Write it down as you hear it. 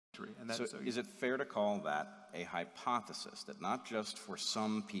So is it fair to call that a hypothesis, that not just for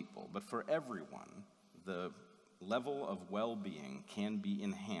some people, but for everyone, the level of well-being can be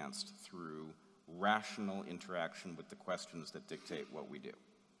enhanced through rational interaction with the questions that dictate what we do?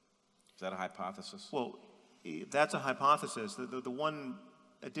 Is that a hypothesis? Well, that's a hypothesis. The one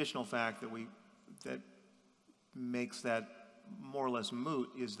additional fact that makes that more or less moot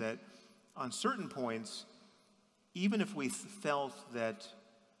is that on certain points, even if we felt that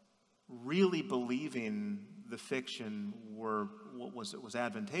really believing the fiction was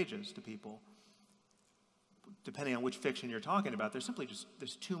advantageous to people, depending on which fiction you're talking about,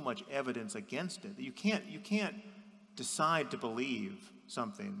 there's too much evidence against it. You can't decide to believe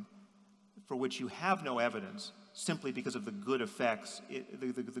something for which you have no evidence simply because of the good effects,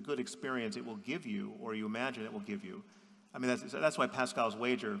 the good experience it will give you, or you imagine it will give you. I mean, that's why Pascal's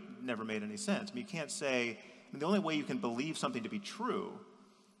wager never made any sense. I mean, you can't say, the only way you can believe something to be true,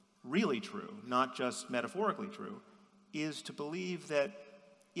 really true, not just metaphorically true, is to believe that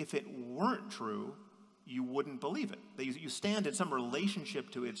if it weren't true, you wouldn't believe it. That you stand in some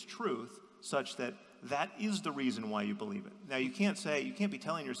relationship to its truth such that that is the reason why you believe it. Now, you can't be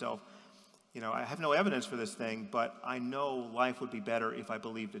telling yourself, I have no evidence for this thing, but I know life would be better if I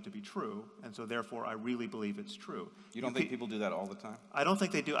believed it to be true, and so therefore I really believe it's true. You don't think people do that all the time? I don't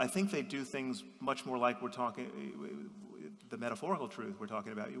think they do. I think they do things much more like we're talking, the metaphorical truth we're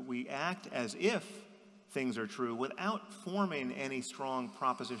talking about. We act as if things are true without forming any strong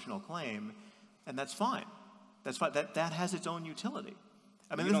propositional claim, and that's fine. That's fine. That has its own utility.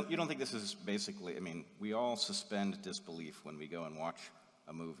 I mean, you don't think this is basically, we all suspend disbelief when we go and watch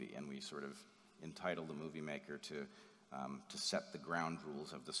a movie, and we sort of entitle the movie maker to set the ground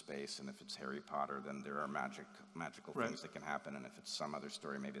rules of the space, and if it's Harry Potter, then there are magical things that can happen, and if it's some other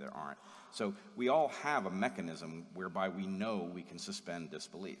story, maybe there aren't. So we all have a mechanism whereby we know we can suspend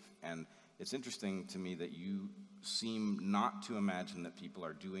disbelief, and it's interesting to me that you seem not to imagine that people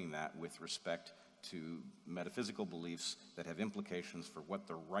are doing that with respect to metaphysical beliefs that have implications for what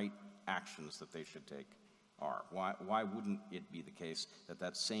the right actions that they should take are. Why wouldn't it be the case that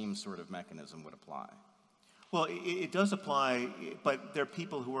that same sort of mechanism would apply? Well, it does apply, but there are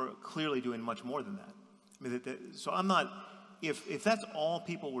people who are clearly doing much more than that. I mean, so I'm not, if that's all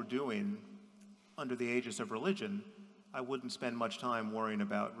people were doing under the aegis of religion, I wouldn't spend much time worrying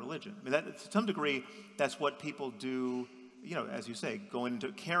about religion. I mean, to some degree, that's what people do, as you say, going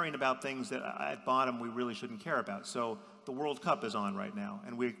into caring about things that at bottom we really shouldn't care about. So the World Cup is on right now,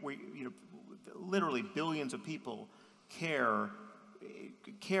 and we literally billions of people care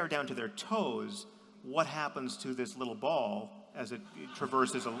down to their toes what happens to this little ball as it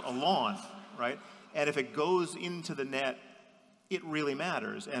traverses a lawn, right? And if it goes into the net, it really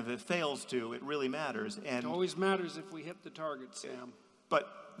matters. And if it fails to, it really matters. And it always matters if we hit the target, Sam. But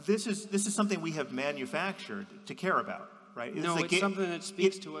this is something we have manufactured to care about, right? It's something that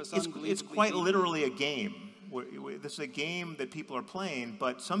speaks to us unbelievably. It's quite literally a game. This is a game that people are playing,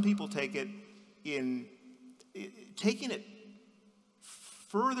 but some people take it taking it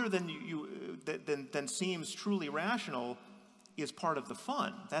further than seems truly rational is part of the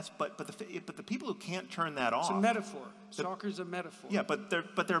fun. But the people who can't turn that off. It's a metaphor. Soccer's a metaphor. Yeah, but there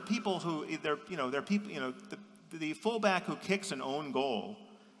are people who the fullback who kicks an own goal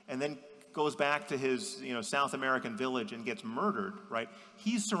and then goes back to his South American village and gets murdered, right?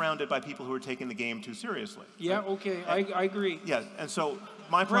 He's surrounded by people who are taking the game too seriously. Yeah, right? okay, I agree. Yeah, and so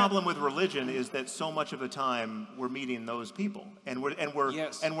my problem with religion is that so much of the time we're meeting those people, and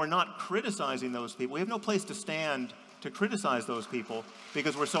we're not criticizing those people. We have no place to stand to criticize those people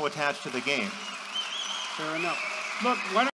because we're so attached to the game. Fair enough. Look, why don't